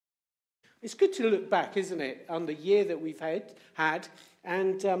It's good to look back, isn't it, on the year that we've had.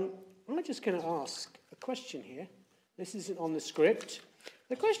 And I'm just going to ask a question here. This isn't on the script.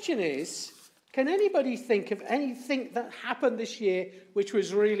 The question is, can anybody think of anything that happened this year which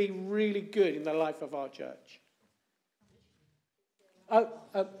was really, really good in the life of our church?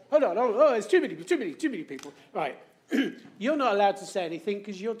 Hold on. Oh, it's too many people. Right. You're not allowed to say anything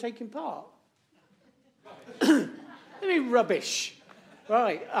because you're taking part. I mean, rubbish.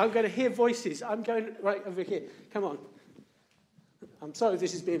 Right, I'm going to hear voices. I'm going right over here. Come on. I'm sorry if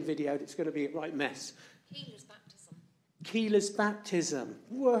this is being videoed. It's going to be a right mess. Keeler's baptism. Keeler's baptism.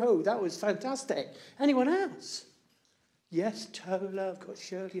 Whoa, that was fantastic. Anyone else? Yes, Tola. I've got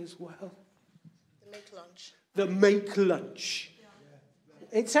Shirley as well. The make lunch. The make lunch.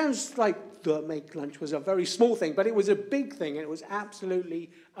 It sounds like the make lunch was a very small thing, but it was a big thing. And it was absolutely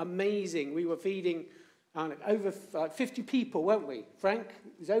amazing. We were feeding over 50 people, weren't we, Frank?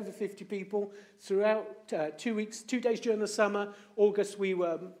 It was over 50 people throughout 2 weeks, 2 days during the summer. August, we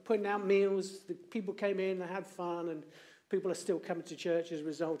were putting out meals. The people came in, they had fun, and people are still coming to church as a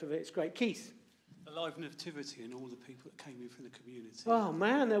result of it. It's great. Keith? A live nativity and all the people that came in from the community. Oh,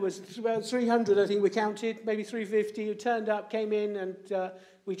 man, there was about 300, I think we counted, maybe 350 who turned up, came in, and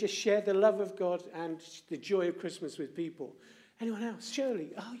we just shared the love of God and the joy of Christmas with people. Anyone else?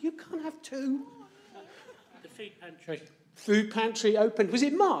 Shirley? Oh, you can't have two. The food pantry. Food pantry opened. Was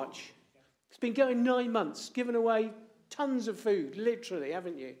it March? It's been going 9 months, given away tons of food, literally,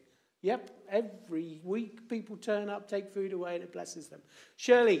 haven't you? Yep, every week people turn up, take food away, and it blesses them.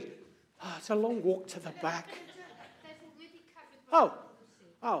 Shirley, it's a long walk to the back. Oh.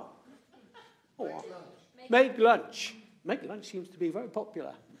 Make lunch. Make lunch seems to be very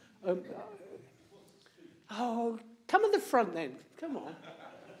popular. Come at the front then. Come on.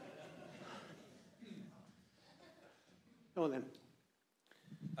 Go on then.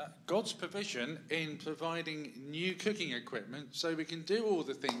 God's provision in providing new cooking equipment so we can do all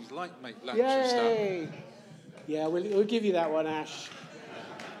the things like make lunch and stuff. Yeah, we'll give you that one, Ash.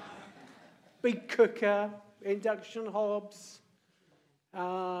 Big cooker, induction hobs.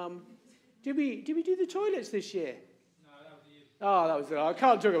 Did we do the toilets this year? No, that was the youth. That was I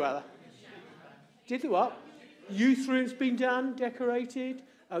can't talk about that. Did the what? Youth room's been done, decorated.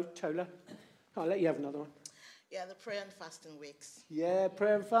 Oh, Tola. I'll let you have another one. Yeah, the prayer and fasting weeks. Yeah,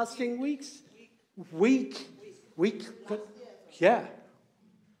 prayer and fasting weeks. Week. Yeah.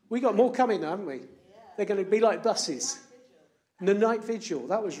 We got more coming, haven't we? They're going to be like buses. And the night vigil,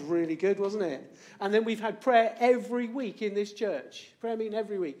 that was really good, wasn't it? And then we've had prayer every week in this church. Prayer meeting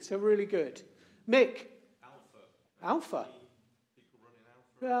every week, so really good. Mick? Alpha? People running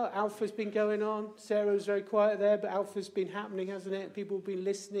Alpha. Well, Alpha's been going on. Sarah was very quiet there, but Alpha's been happening, hasn't it? People have been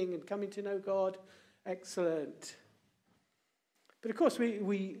listening and coming to know God. Excellent. But of course,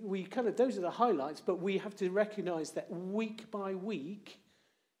 we kind of, those are the highlights, but we have to recognize that week by week,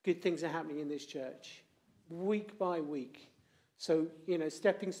 good things are happening in this church. Week by week. So,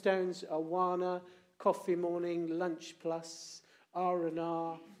 Stepping Stones, Awana, Coffee Morning, Lunch Plus,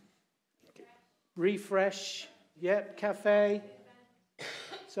 R&R, Refresh, yep, Cafe.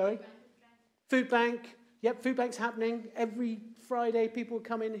 Sorry? Food Bank. Yep, Food Bank's happening. Every Friday people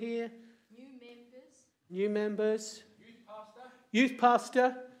come in here. New members. Youth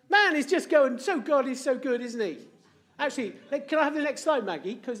pastor. Man, he's just going, God is so good, isn't he? Actually, can I have the next slide,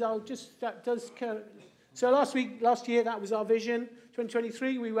 Maggie? Because that does count. So last year, that was our vision.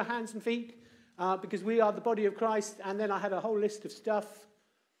 2023, we were hands and feet because we are the body of Christ. And then I had a whole list of stuff.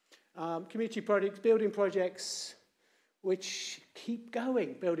 Community projects, building projects, which keep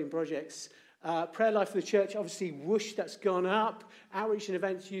going, building projects. Prayer life for the church, obviously, whoosh, that's gone up. Outreach and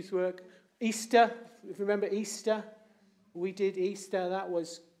events, youth work. Easter, if you remember Easter, we did Easter. That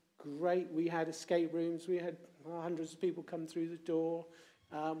was great. We had escape rooms. We had hundreds of people come through the door.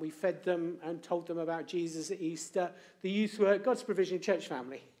 We fed them and told them about Jesus at Easter. The youth work, God's provision, church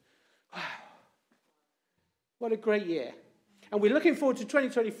family. Wow. What a great year. And we're looking forward to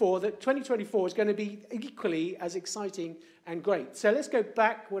 2024, that 2024 is going to be equally as exciting and great. So let's go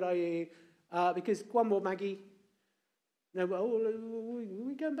back, because one more, Maggie. No, are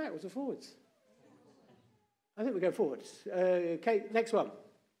we going backwards or forwards? I think we're going forwards. Okay, next one.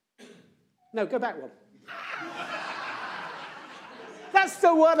 No, go back one. That's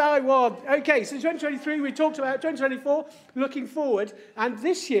the one I want. Okay, so 2023, we talked about 2024, looking forward. And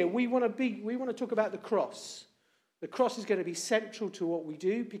this year, we want to talk about the cross. The cross is going to be central to what we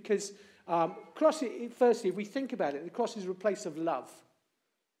do because cross, firstly, if we think about it, the cross is a place of love.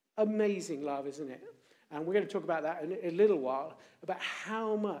 Amazing love, isn't it? And we're going to talk about that in a little while, about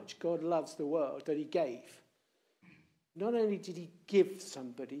how much God loves the world that he gave. Not only did he give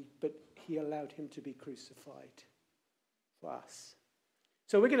somebody, but he allowed him to be crucified for us.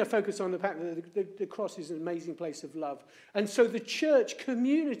 So we're going to focus on the fact that the cross is an amazing place of love. And so the church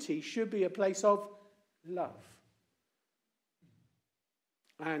community should be a place of love.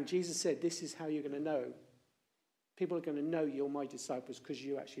 And Jesus said, this is how you're going to know. People are going to know you're my disciples because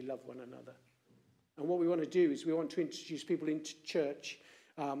you actually love one another. And what we want to do is we want to introduce people into church,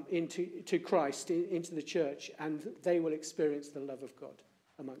 into Christ, into the church, and they will experience the love of God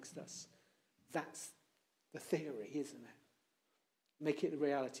amongst us. That's the theory, isn't it? Make it the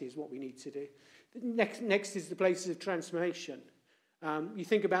reality is what we need to do. Next is the places of transformation. You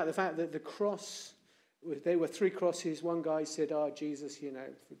think about the fact that the cross, there were 3 crosses. One guy said, oh, Jesus,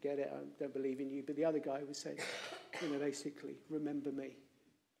 forget it, I don't believe in you. But the other guy was saying, basically, remember me.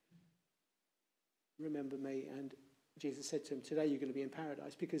 Remember me. And Jesus said to him, today you're going to be in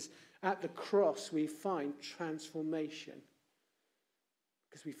paradise. Because at the cross we find transformation.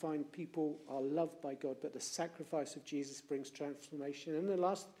 Because we find people are loved by God, but the sacrifice of Jesus brings transformation. And the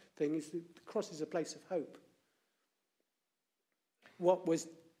last thing is the cross is a place of hope. What was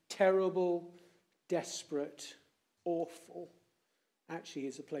terrible, desperate, awful, actually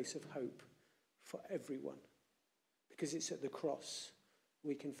is a place of hope for everyone. Because it's at the cross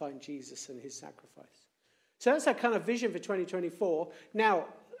we can find Jesus and his sacrifice. So that's our kind of vision for 2024. Now,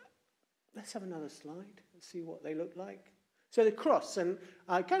 let's have another slide and see what they look like. So the cross, and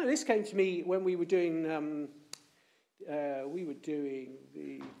this came to me when we were doing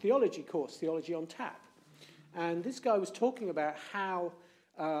the theology course, Theology on Tap. And this guy was talking about how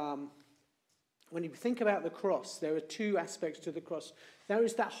when you think about the cross, there are 2 aspects to the cross. There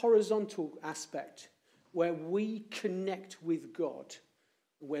is that horizontal aspect where we connect with God.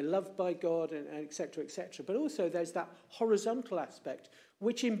 We're loved by God, and et cetera, et cetera. But also there's that horizontal aspect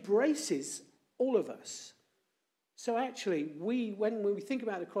which embraces all of us. So actually, when we think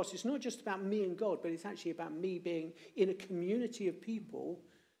about the cross, it's not just about me and God, but it's actually about me being in a community of people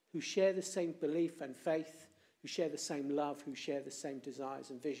who share the same belief and faith, who share the same love, who share the same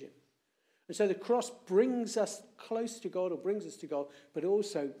desires and vision. And so the cross brings us close to God, or brings us to God, but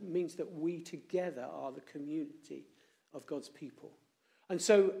also means that we together are the community of God's people. And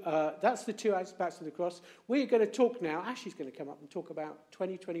so that's the 2 aspects of the cross. We're going to talk now, Ashley's going to come up and talk about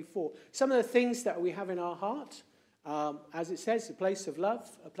 2024. Some of the things that we have in our heart. As it says, a place of love,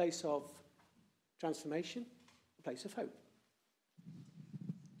 a place of transformation, a place of hope.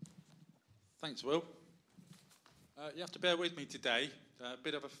 Thanks, Will. You have to bear with me today. A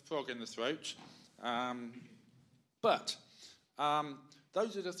bit of a frog in the throat. But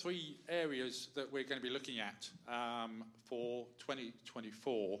those are the 3 areas that we're going to be looking at for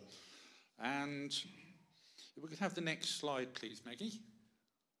 2024. And if we could have the next slide, please, Maggie.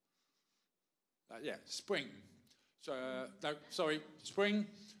 Spring. Spring.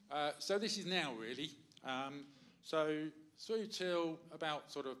 So this is now, really. So through till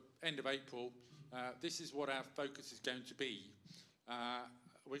about sort of end of April, this is what our focus is going to be.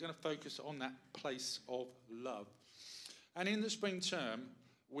 We're going to focus on that place of love. And in the spring term,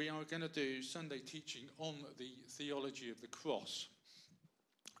 we are going to do Sunday teaching on the theology of the cross.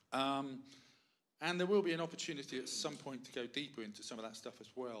 And there will be an opportunity at some point to go deeper into some of that stuff as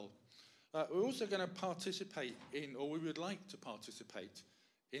well. We're also going to participate in, or we would like to participate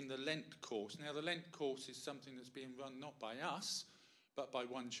in, the Lent course. Now, the Lent course is something that's being run not by us, but by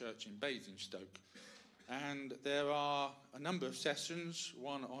one church in Basingstoke. And there are a number of sessions,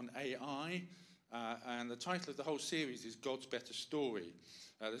 one on AI, and the title of the whole series is God's Better Story.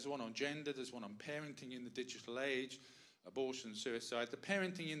 There's one on gender, there's one on parenting in the digital age, abortion, suicide. The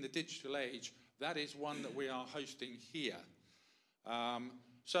parenting in the digital age, that is one that we are hosting here.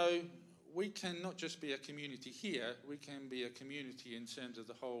 So we can not just be a community here, we can be a community in terms of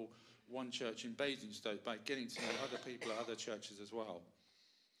the whole one church in Basingstoke by getting to know other people at other churches as well.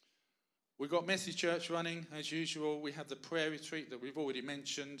 We've got Message Church running as usual. We have the prayer retreat that we've already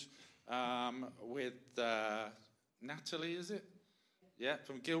mentioned with Natalie, is it? Yeah,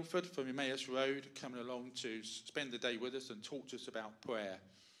 from Guildford, from Emmaus Road, coming along to spend the day with us and talk to us about prayer.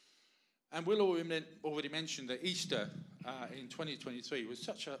 And we'll already mention that Easter in 2023 was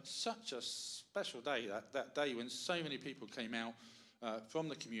such a special day, that day when so many people came out from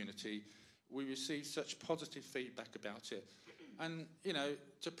the community. We received such positive feedback about it. And,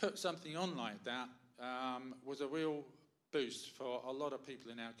 to put something on like that was a real boost for a lot of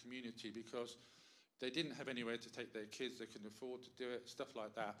people in our community because they didn't have anywhere to take their kids, they couldn't afford to do it, stuff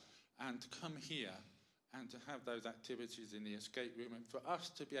like that. And to come here and to have those activities in the escape room, and for us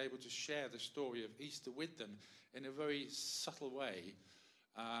to be able to share the story of Easter with them in a very subtle way.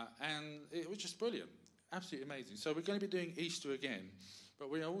 And it was just brilliant. absolutely amazing. So we're going to be doing Easter again,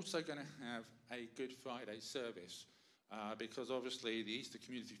 but we're also going to have a Good Friday service because obviously the Easter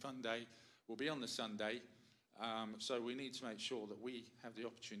Community Fun Day will be on the Sunday, so we need to make sure that we have the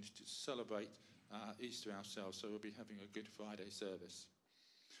opportunity to celebrate Easter ourselves, so we'll be having a Good Friday service.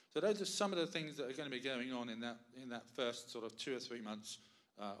 So those are some of the things that are going to be going on in that first sort of 2 or 3 months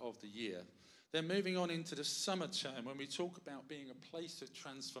of the year. Then moving on into the summer term, when we talk about being a place of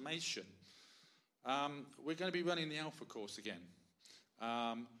transformation, we're going to be running the Alpha course again.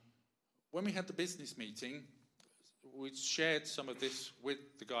 When we had the business meeting, we shared some of this with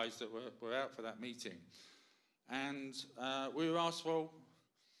the guys that were out for that meeting. And we were asked, well,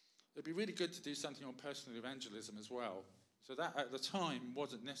 it'd be really good to do something on personal evangelism as well. So that at the time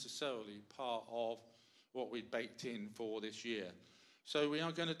wasn't necessarily part of what we'd baked in for this year. So we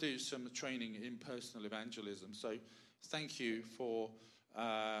are going to do some training in personal evangelism. So thank you for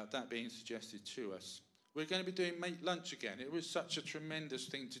that being suggested to us. We're going to be doing Make Lunch again. It was such a tremendous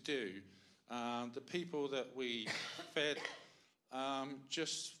thing to do. The people that we fed I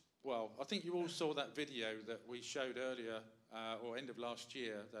think you all saw that video that we showed earlier or end of last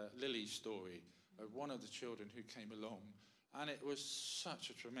year, the Lily story of one of the children who came along. And it was such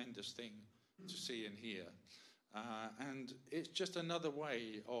a tremendous thing to see and hear. And it's just another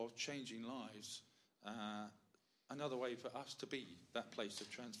way of changing lives, another way for us to be that place of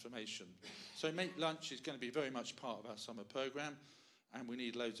transformation. So Make Lunch is going to be very much part of our summer programme, and we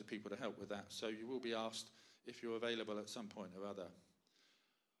need loads of people to help with that. So you will be asked if you're available at some point or other.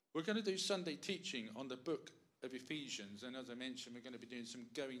 We're going to do Sunday teaching on the book of Ephesians, and as I mentioned, we're going to be doing some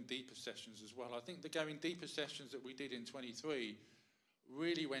Going Deeper sessions as well. I think the Going Deeper sessions that we did in 23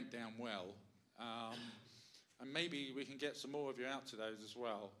 really went down well, and maybe we can get some more of you out to those as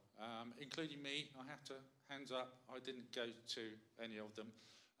well, including me. I have to, hands up, I didn't go to any of them,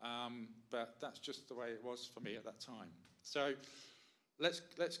 but that's just the way it was for me at that time. So let's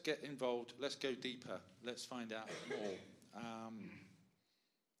get involved, let's go deeper, let's find out more.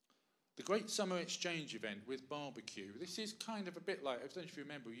 The Great Summer Exchange event with barbecue. This is kind of a bit like, I don't know if you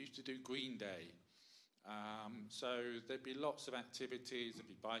remember, we used to do Green Day. So there'd be lots of activities, there'd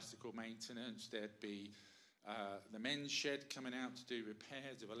be bicycle maintenance, there'd be the men's shed coming out to do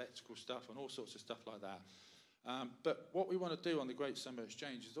repairs of electrical stuff and all sorts of stuff like that. But what we want to do on the Great Summer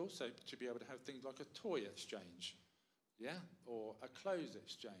Exchange is also to be able to have things like a toy exchange, yeah, or a clothes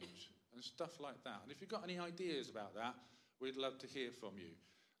exchange and stuff like that. And if you've got any ideas about that, we'd love to hear from you.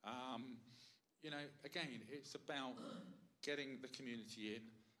 Again, it's about getting the community in,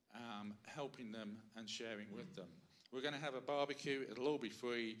 helping them and sharing with them. We're going to have a barbecue. It'll all be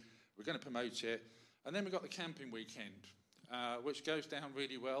free. We're going to promote it. And then we've got the camping weekend, which goes down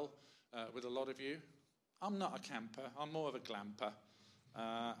really well with a lot of you. I'm not a camper. I'm more of a glamper.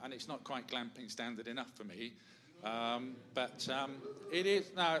 And it's not quite glamping standard enough for me. But it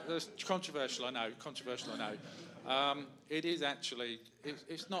is, no, it's controversial, I know. It is actually,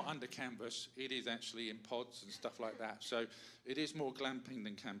 it's not under canvas, it is actually in pods and stuff like that. So it is more glamping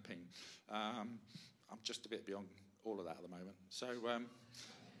than camping. I'm just a bit beyond all of that at the moment. So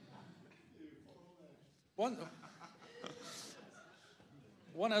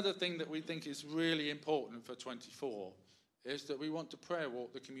one other thing that we think is really important for 24 is that we want to prayer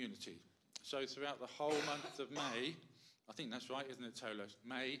walk the community. So throughout the whole month of May, I think that's right, isn't it, Tola?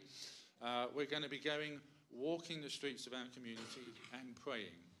 May, we're going to be walking the streets of our community and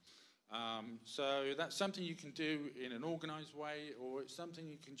praying. So that's something you can do in an organised way, or it's something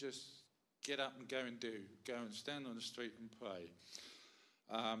you can just get up and go and do. Go and stand on the street and pray.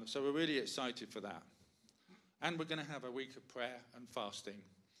 So we're really excited for that. And we're going to have a week of prayer and fasting.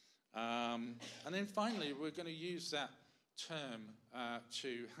 And then finally, we're going to use that term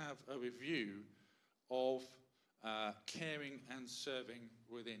to have a review of caring and serving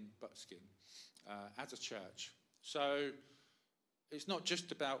within Buckskin as a church. So it's not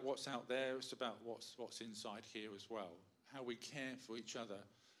just about what's out there, it's about what's inside here as well. How we care for each other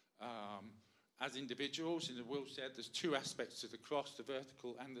as individuals. And as Will said, there's two aspects to the cross, the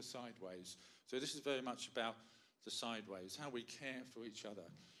vertical and the sideways. So this is very much about the sideways, how we care for each other,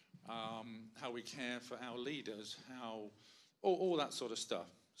 how we care for our leaders, all that sort of stuff.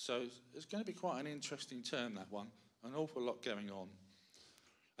 So it's going to be quite an interesting term, that one. An awful lot going on.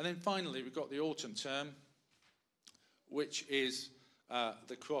 And then finally, we've got the autumn term, which is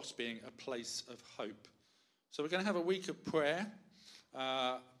the cross being a place of hope. So we're going to have a week of prayer,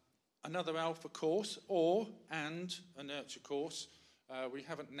 another Alpha course, and a nurture course. We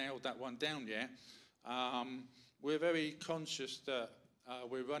haven't nailed that one down yet. We're very conscious that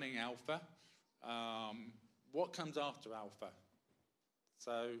we're running Alpha. What comes after Alpha?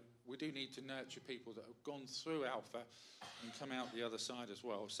 So we do need to nurture people that have gone through Alpha and come out the other side as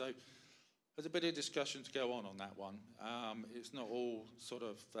well. So there's a bit of discussion to go on that one. It's not all sort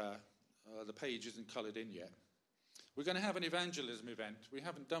of, the page isn't coloured in yet. We're going to have an evangelism event. We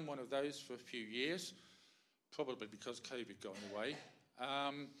haven't done one of those for a few years, probably because COVID got in the way.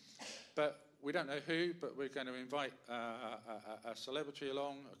 But we don't know who, but we're going to invite a celebrity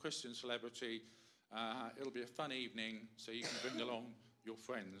along, a Christian celebrity. It'll be a fun evening, so you can bring along your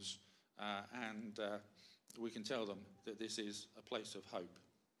friends, and we can tell them that this is a place of hope.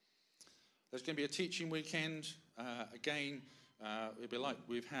 There's going to be a teaching weekend. Again, it'll be like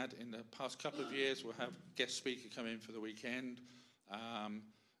we've had in the past couple of years. We'll have a guest speaker come in for the weekend.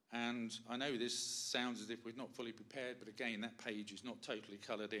 And I know this sounds as if we're not fully prepared, but again, that page is not totally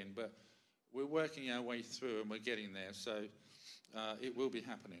coloured in. But we're working our way through and we're getting there. So it will be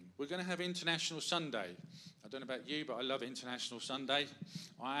happening. We're going to have International Sunday. I don't know about you, but I love International Sunday.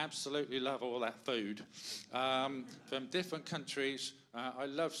 I absolutely love all that food from different countries. I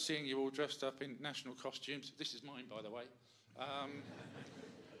love seeing you all dressed up in national costumes. This is mine, by the way.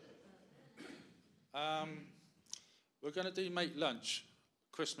 We're going to do Make Lunch,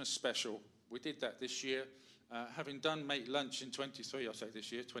 Christmas special. We did that this year. Having done Make Lunch in 23, I say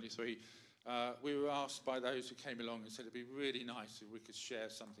this year, 23, we were asked by those who came along and said it'd be really nice if we could share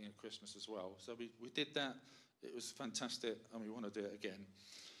something at Christmas as well. So we did that. It was fantastic, and we want to do it again.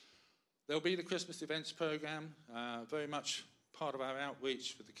 There'll be the Christmas events programme, very much part of our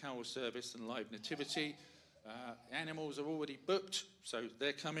outreach with the carol service and live nativity. Animals are already booked, so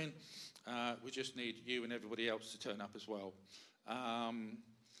they're coming. We just need you and everybody else to turn up as well.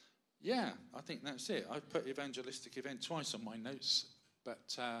 Yeah, I think that's it. I've put evangelistic event twice on my notes,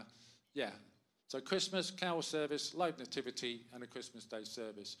 but yeah. So Christmas, carol service, live nativity, and a Christmas Day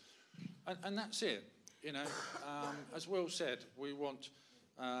service. And that's it. You know, as Will said, we want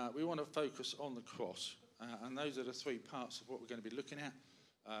to focus on the cross. And those are the three parts of what we're going to be looking at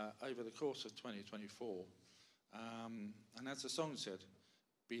over the course of 2024. And as the song said,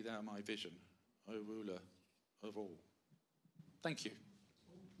 be thou my vision, O ruler of all. Thank you.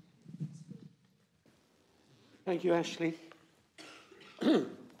 Thank you, Ashley.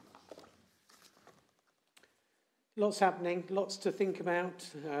 Lots happening, lots to think about.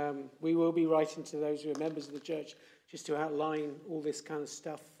 We will be writing to those who are members of the church just to outline all this kind of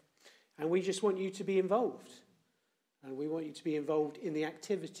stuff. And we just want you to be involved. And we want you to be involved in the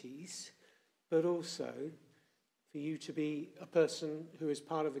activities, but also for you to be a person who is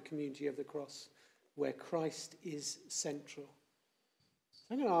part of the community of the cross, where Christ is central.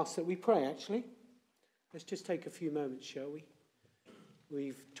 I'm going to ask that we pray, actually. Let's just take a few moments, shall we?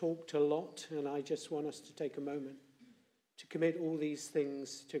 We've talked a lot, and I just want us to take a moment to commit all these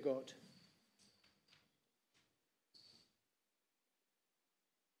things to God.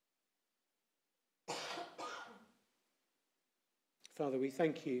 Father, we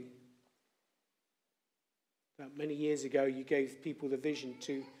thank you that many years ago you gave people the vision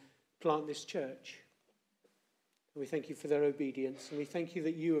to plant this church. And we thank you for their obedience, and we thank you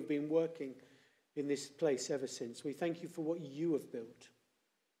that you have been working in this place ever since. We thank you for what you have built.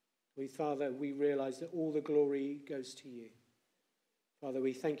 Father, we realize that all the glory goes to you. Father,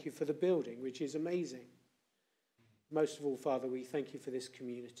 we thank you for the building, which is amazing. Most of all, Father, we thank you for this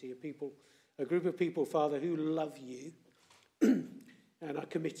community, a group of people, Father, who love you and are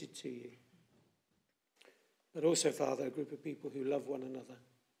committed to you. But also, Father, a group of people who love one another.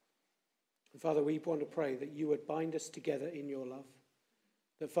 And Father, we want to pray that you would bind us together in your love.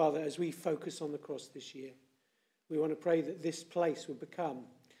 That, Father, as we focus on the cross this year, we want to pray that this place would become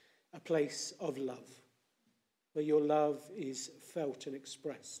a place of love, where your love is felt and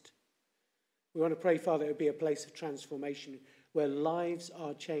expressed. We want to pray, Father, it would be a place of transformation, where lives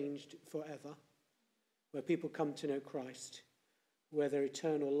are changed forever, where people come to know Christ, where their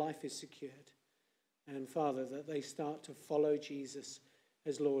eternal life is secured, and, Father, that they start to follow Jesus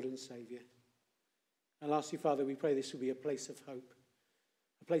as Lord and Saviour. And lastly, Father, we pray this will be a place of hope,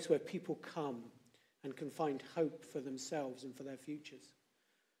 a place where people come and can find hope for themselves and for their futures.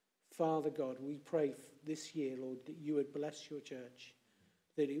 Father God, we pray this year, Lord, that you would bless your church,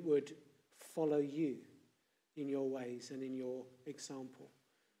 that it would follow you in your ways and in your example.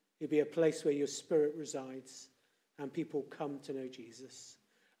 It'd be a place where your Spirit resides and people come to know Jesus.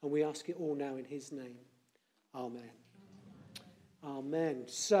 And we ask it all now in his name. Amen. Amen.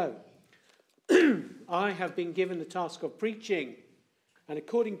 So, I have been given the task of preaching, and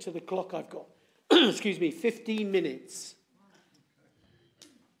according to the clock I've got, 15 minutes.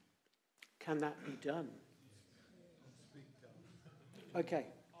 Can that be done? Okay.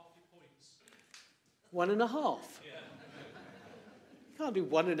 1.5. can't do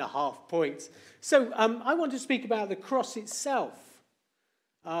 1.5 points. So I want to speak about the cross itself.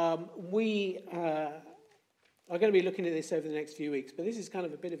 We are going to be looking at this over the next few weeks, but this is kind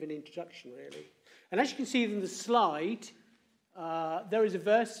of a bit of an introduction, really. And as you can see in the slide, there is a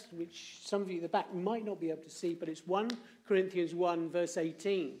verse which some of you at the back might not be able to see, but it's 1 Corinthians 1, verse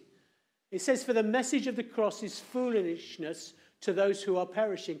 18. It says, "For the message of the cross is foolishness to those who are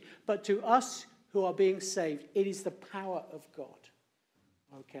perishing, but to us who are being saved, it is the power of God."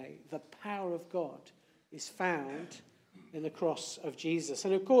 Okay, the power of God is found in the cross of Jesus.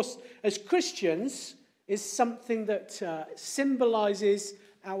 And of course, as Christians, it's something that symbolizes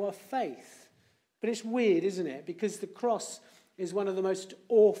our faith. But it's weird, isn't it? Because the cross is one of the most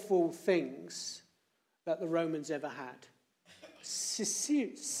awful things that the Romans ever had.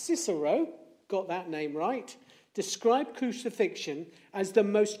 Cicero, got that name right, described crucifixion as the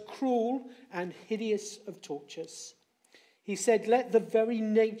most cruel and hideous of tortures. He said, "Let the very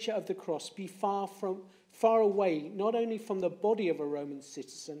nature of the cross be far away, not only from the body of a Roman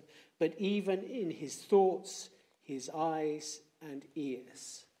citizen, but even in his thoughts, his eyes, and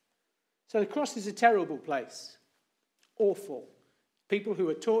ears." So the cross is a terrible place. Awful. People who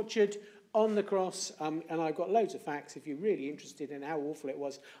were tortured on the cross, and I've got loads of facts if you're really interested in how awful it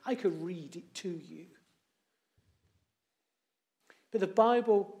was. I could read it to you. But the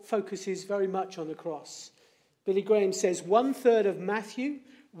Bible focuses very much on the cross. Billy Graham says 1/3 of Matthew,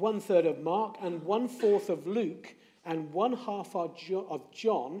 1/3 of Mark, and 1/4 of Luke, and 1/2 of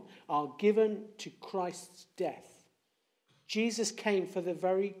John are given to Christ's death. Jesus came for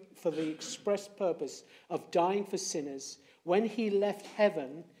the express purpose of dying for sinners. When he left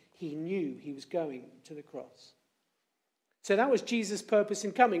heaven, he knew he was going to the cross. So that was Jesus' purpose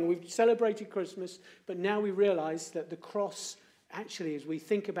in coming. We've celebrated Christmas, but now we realize that the cross, actually, as we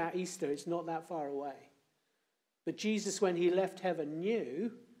think about Easter, it's not that far away. But Jesus, when he left heaven,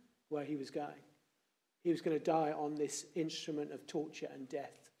 knew where he was going. He was going to die on this instrument of torture and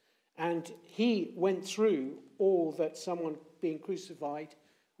death. And he went through all that someone being crucified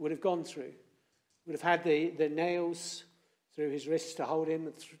would have gone through. Would have had the nails through his wrists to hold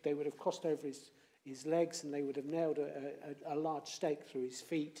him. They would have crossed over his legs, and they would have nailed a large stake through his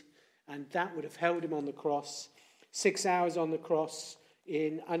feet. And that would have held him on the cross. 6 hours on the cross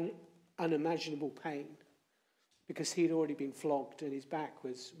in unimaginable pain, because he'd already been flogged and his back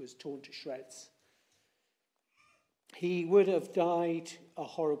was torn to shreds. He would have died a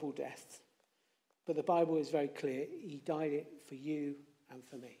horrible death. But the Bible is very clear. He died it for you and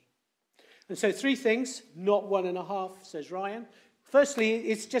for me. And so 3 things, not 1.5, says Ryan. Firstly,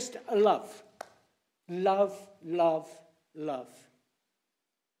 it's just a love. Love, love, love.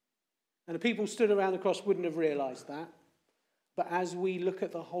 And the people stood around the cross wouldn't have realized that. But as we look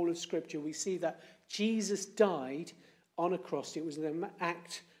at the whole of Scripture, we see that Jesus died on a cross. It was an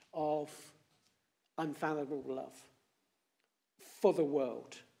act of unfathomable love for the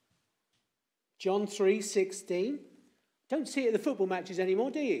world. John 3:16. Don't see it at the football matches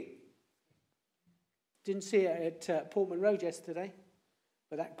anymore, do you? Didn't see it at Portman Road yesterday.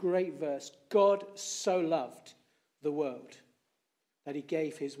 But that great verse, God so loved the world that he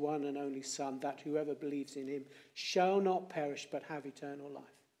gave his one and only Son, that whoever believes in him shall not perish but have eternal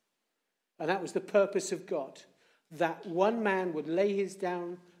life. And that was the purpose of God, that one man would lay his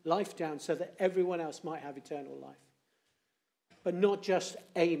life down so that everyone else might have eternal life. But not just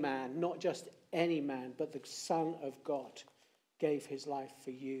a man, not just any man, but the Son of God gave his life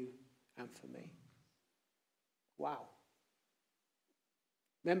for you and for me. Wow.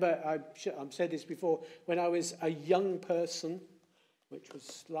 Remember, I've said this before, when I was a young person, which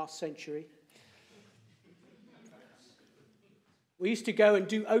was last century, we used to go and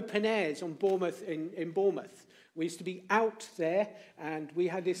do open airs on Bournemouth in Bournemouth. We used to be out there, and we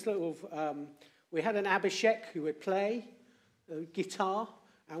had this little, we had an Abhishek who would play guitar,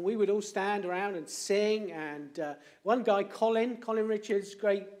 and we would all stand around and sing. And one guy, Colin Richards,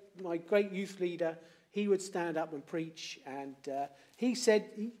 my great youth leader, he would stand up and preach. And he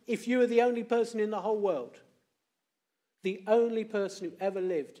said, if you were the only person in the whole world, the only person who ever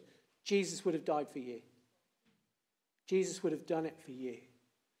lived, Jesus would have died for you. Jesus would have done it for you.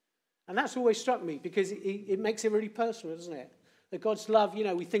 And that's always struck me, because it makes it really personal, doesn't it? That God's love,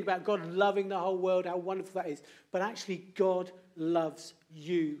 we think about God loving the whole world, how wonderful that is. But actually, God loves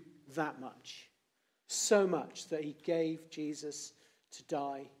you that much. So much that he gave Jesus to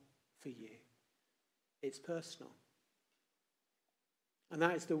die for you. It's personal. And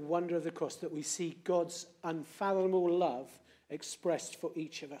that is the wonder of the cross, that we see God's unfathomable love expressed for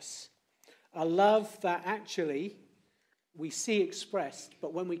each of us. A love that actually we see expressed,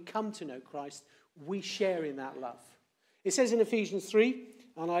 but when we come to know Christ, we share in that love. It says in Ephesians 3,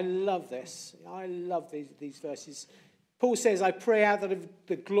 and I love this. I love these verses. Paul says, I pray out of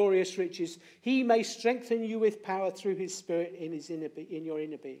the glorious riches, he may strengthen you with power through his Spirit in your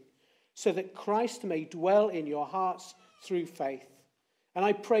inner being, so that Christ may dwell in your hearts through faith. And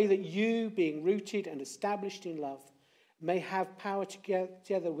I pray that you, being rooted and established in love, may have power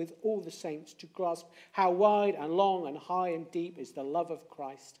together with all the saints to grasp how wide and long and high and deep is the love of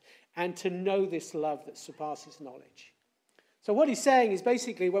Christ, and to know this love that surpasses knowledge. So what he's saying is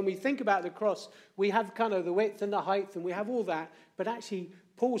basically when we think about the cross, we have kind of the width and the height and we have all that, but actually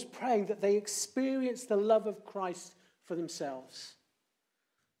Paul's praying that they experience the love of Christ for themselves.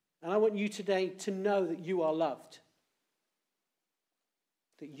 And I want you today to know that you are loved.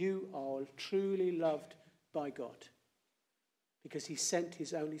 That you are truly loved by God. Because he sent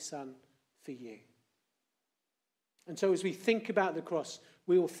his only son for you. And so as we think about the cross,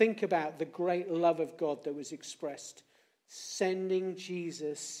 we will think about the great love of God that was expressed, sending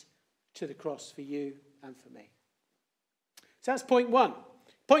Jesus to the cross for you and for me. So that's point one.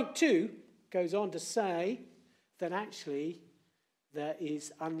 Point two goes on to say that actually there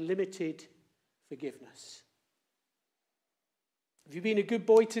is unlimited forgiveness. Have you been a good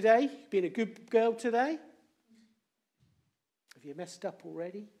boy today? Been a good girl today? Have you messed up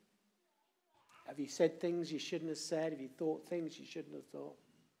already? Have you said things you shouldn't have said? Have you thought things you shouldn't have thought?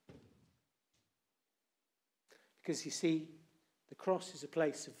 Because you see, the cross is a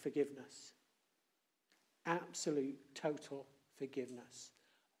place of forgiveness. Absolute, total forgiveness.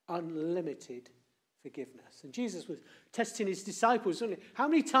 Unlimited forgiveness. And Jesus was testing his disciples, wasn't he? How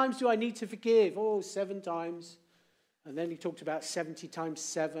many times do I need to forgive? Oh, 7 times. And then he talked about 70 times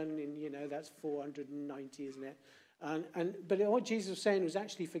 7, and that's 490, isn't it? But what Jesus was saying was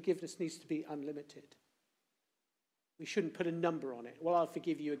actually forgiveness needs to be unlimited. We shouldn't put a number on it. Well, I'll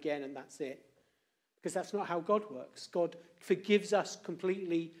forgive you again and that's it. Because that's not how God works. God forgives us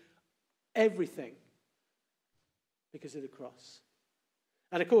completely everything because of the cross.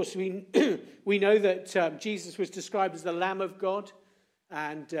 And of course, we know that Jesus was described as the Lamb of God.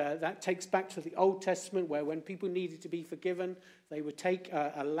 And that takes back to the Old Testament, where when people needed to be forgiven, they would take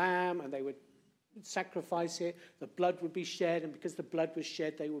a lamb and they would sacrifice it. The blood would be shed, and because the blood was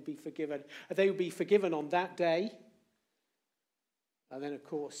shed, they would be forgiven. They would be forgiven on that day. And then, of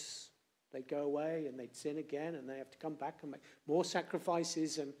course, they'd go away and they'd sin again, and they have to come back and make more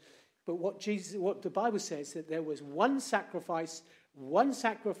sacrifices. But what the Bible says, that there was one sacrifice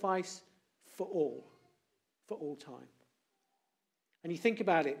for all time. And you think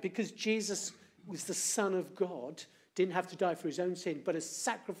about it, because Jesus was the Son of God, didn't have to die for his own sin, but a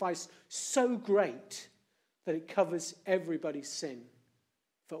sacrifice so great that it covers everybody's sin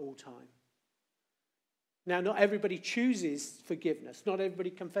for all time. Now, not everybody chooses forgiveness. Not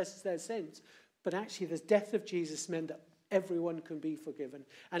everybody confesses their sins. But actually, the death of Jesus meant that everyone can be forgiven.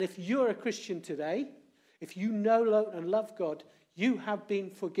 And if you're a Christian today, if you know and love God, you have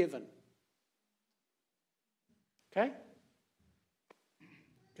been forgiven. Okay?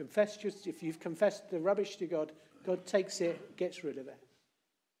 If you've confessed the rubbish to God, God takes it, gets rid of it.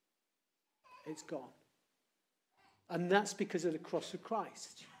 It's gone. And that's because of the cross of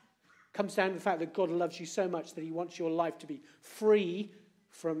Christ. It comes down to the fact that God loves you so much that he wants your life to be free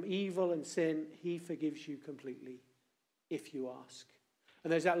from evil and sin. He forgives you completely if you ask.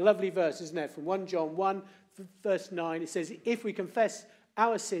 And there's that lovely verse, isn't there, from 1 John 1, verse 9. It says, if we confess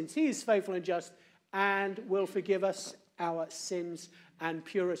our sins, he is faithful and just and will forgive us our sins and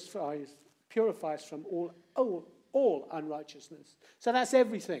purify us from all unrighteousness. So that's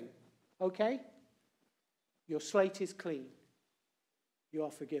everything, okay? Your slate is clean. You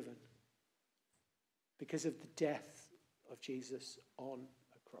are forgiven because of the death of Jesus on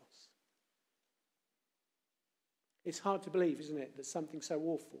a cross. It's hard to believe, isn't it, that something so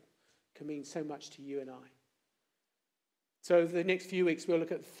awful can mean so much to you and I. So over the next few weeks, we'll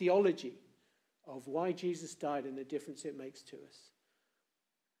look at the theology of why Jesus died and the difference it makes to us.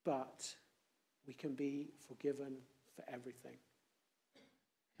 But we can be forgiven for everything.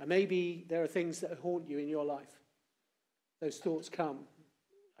 And maybe there are things that haunt you in your life. Those thoughts come,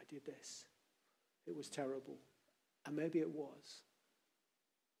 I did this. It was terrible. And maybe it was.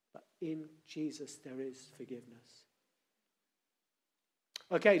 But in Jesus there is forgiveness.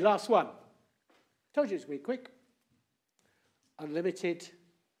 Okay, last one. Told you it's going to be quick. Unlimited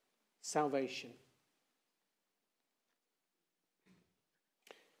salvation.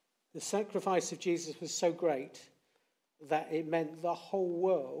 The sacrifice of Jesus was so great that it meant the whole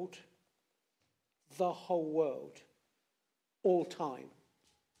world, all time,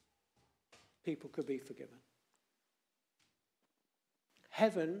 people could be forgiven.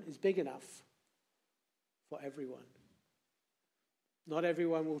 Heaven is big enough for everyone. Not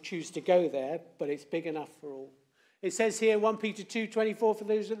everyone will choose to go there, but it's big enough for all. It says here, 1 Peter 2:24, for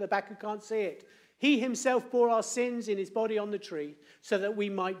those at the back who can't see it. He himself bore our sins in his body on the tree, so that we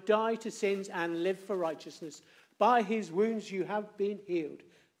might die to sins and live for righteousness. By his wounds you have been healed.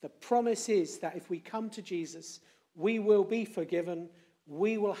 The promise is that if we come to Jesus, we will be forgiven.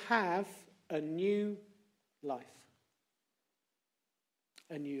 We will have a new life.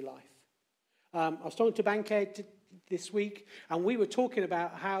 A new life. I was talking to Bankhead this week, and we were talking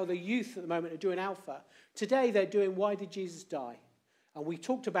about how the youth at the moment are doing Alpha. Today they're doing Why Did Jesus Die? And we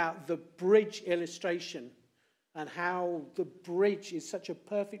talked about the bridge illustration and how the bridge is such a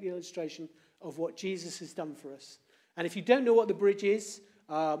perfect illustration of what Jesus has done for us. And if you don't know what the bridge is,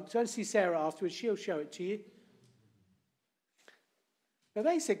 go and see Sarah afterwards. She'll show it to you. But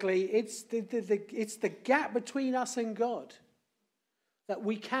basically, it's the gap between us and God that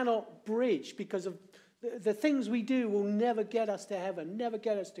we cannot bridge because of the things we do will never get us to heaven, never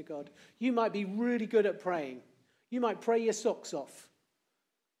get us to God. You might be really good at praying. You might pray your socks off.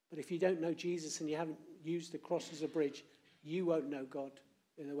 But if you don't know Jesus and you haven't used the cross as a bridge, you won't know God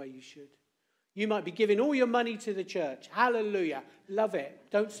in the way you should. You might be giving all your money to the church. Hallelujah. Love it.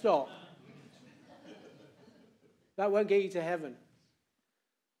 Don't stop. That won't get you to heaven.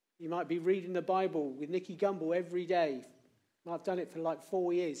 You might be reading the Bible with Nicky Gumbel every day. I've done it for like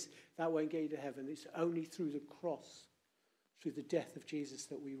 4 years. That won't get you to heaven. It's only through the cross, through the death of Jesus,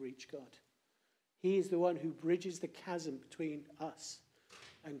 that we reach God. He is the one who bridges the chasm between us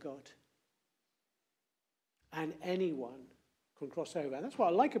and God. And anyone can cross over. And that's what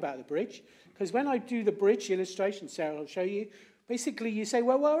I like about the bridge. Because when I do the bridge illustration, Sarah will show you, basically you say,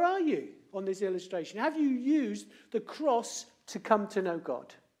 well, where are you on this illustration? Have you used the cross to come to know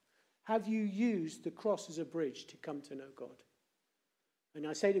God? Have you used the cross as a bridge to come to know God? And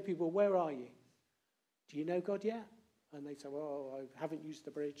I say to people, where are you? Do you know God yet? And they say, well, I haven't used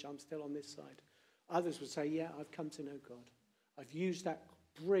the bridge. I'm still on this side. Others would say, yeah, I've come to know God. I've used that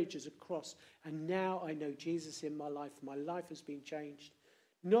bridge as a cross. And now I know Jesus in my life. My life has been changed.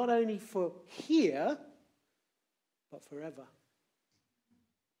 Not only for here, but forever.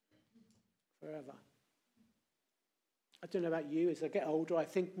 Forever. I don't know about you. As I get older, I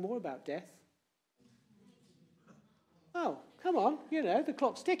think more about death. Oh, come on. You know, the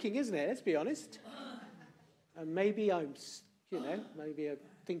clock's ticking, isn't it? Let's be honest. And maybe I'm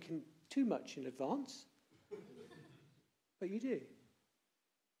thinking too much in advance. But you do.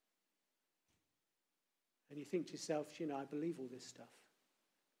 And you think to yourself, you know, I believe all this stuff.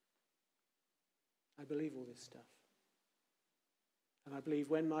 I believe all this stuff. And I believe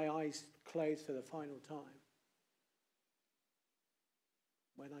when my eyes close for the final time,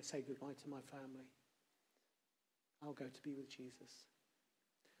 when I say goodbye to my family, I'll go to be with Jesus.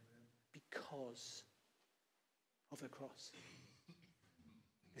 Because of the cross.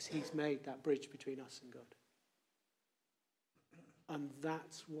 Because he's made that bridge between us and God. And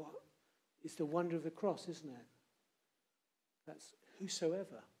that's what is the wonder of the cross, isn't it? That's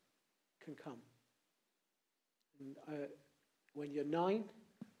whosoever can come. And, when you're 9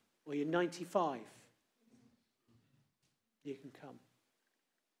 or you're 95, you can come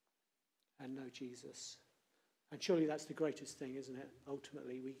and know Jesus. And surely that's the greatest thing, isn't it?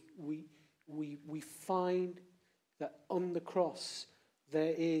 Ultimately, we find that on the cross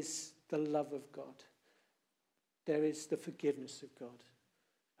there is the love of God. There is the forgiveness of God.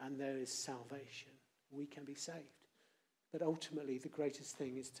 And there is salvation. We can be saved. But ultimately, the greatest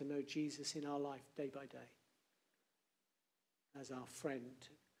thing is to know Jesus in our life day by day. As our friend,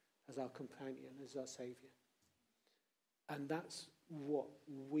 as our companion, as our Saviour. And that's what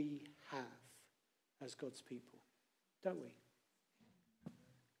we have as God's people, don't we?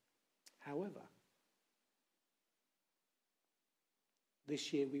 However,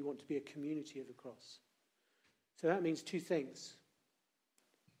 this year we want to be a community of the cross. So that means two things.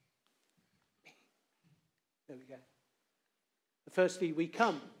 There we go. Firstly, we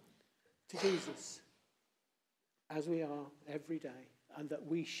come to Jesus as we are every day, and that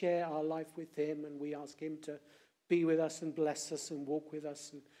we share our life with him, and we ask him to be with us and bless us and walk with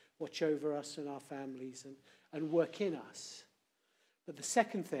us and watch over us and our families and work in us. But the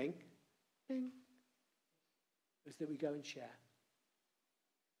second thing is that we go and share.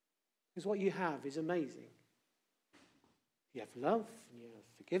 Because what you have is amazing. You have love, and you have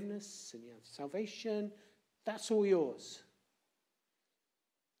forgiveness, and you have salvation. That's all yours.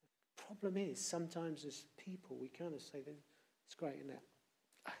 The problem is, sometimes as people, we kind of say, it's great, isn't it?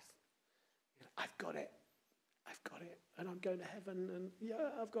 I've got it. I've got it. And I'm going to heaven, and yeah,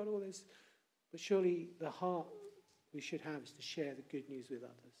 I've got all this. But surely the heart we should have is to share the good news with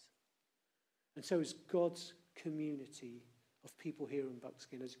others. And so as God's community of people here in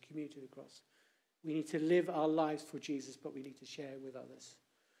Buckskin as a community of the cross. We need to live our lives for Jesus, but we need to share with others.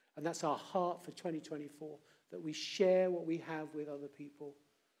 And that's our heart for 2024, that we share what we have with other people,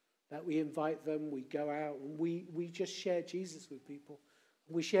 that we invite them, we go out, and we just share Jesus with people.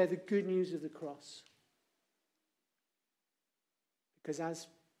 We share the good news of the cross. Because as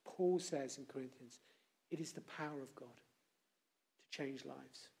Paul says in Corinthians, it is the power of God to change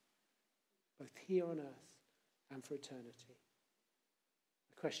lives, both here on earth and for eternity.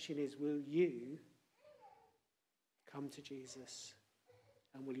 The question is, will you come to Jesus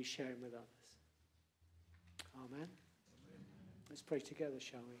and will you share him with others? Amen. Let's pray together,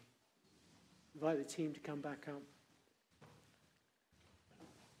 shall we? Invite the team to come back up.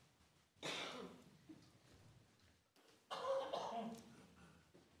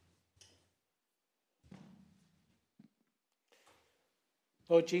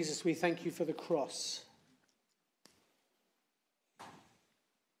 Lord Jesus, we thank you for the cross.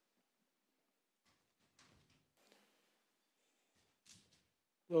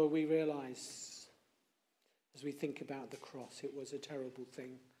 Lord, we realize as we think about the cross, it was a terrible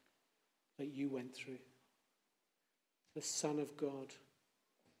thing that you went through. The Son of God,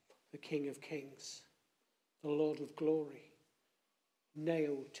 the King of Kings, the Lord of glory,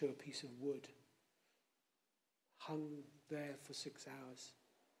 nailed to a piece of wood, hung there for 6 hours,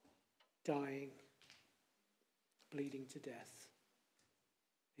 dying, bleeding to death,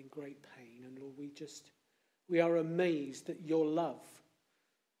 in great pain. And Lord, we are amazed at your love,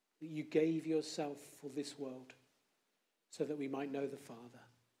 that you gave yourself for this world so that we might know the Father.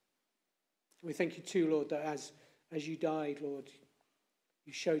 We thank you too, Lord, that as you died, Lord,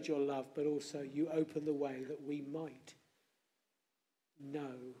 you showed your love, but also you opened the way that we might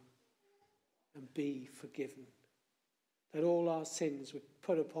know and be forgiven. That all our sins were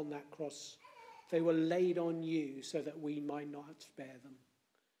put upon that cross. They were laid on you so that we might not bear them.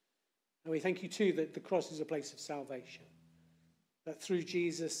 And we thank you too that the cross is a place of salvation. That through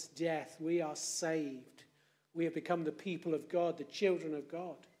Jesus' death we are saved. We have become the people of God, the children of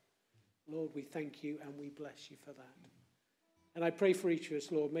God. Lord, we thank you and we bless you for that. And I pray for each of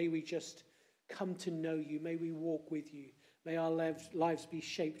us, Lord, may we just come to know you. May we walk with you. May our lives be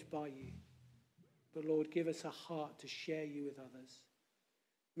shaped by you. But Lord, give us a heart to share you with others.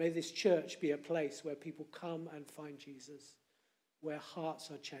 May this church be a place where people come and find Jesus, where hearts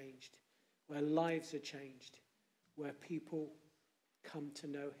are changed, where lives are changed, where people come to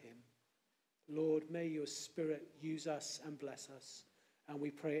know him. Lord, may your Spirit use us and bless us. And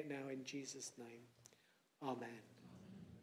we pray it now in Jesus' name. Amen.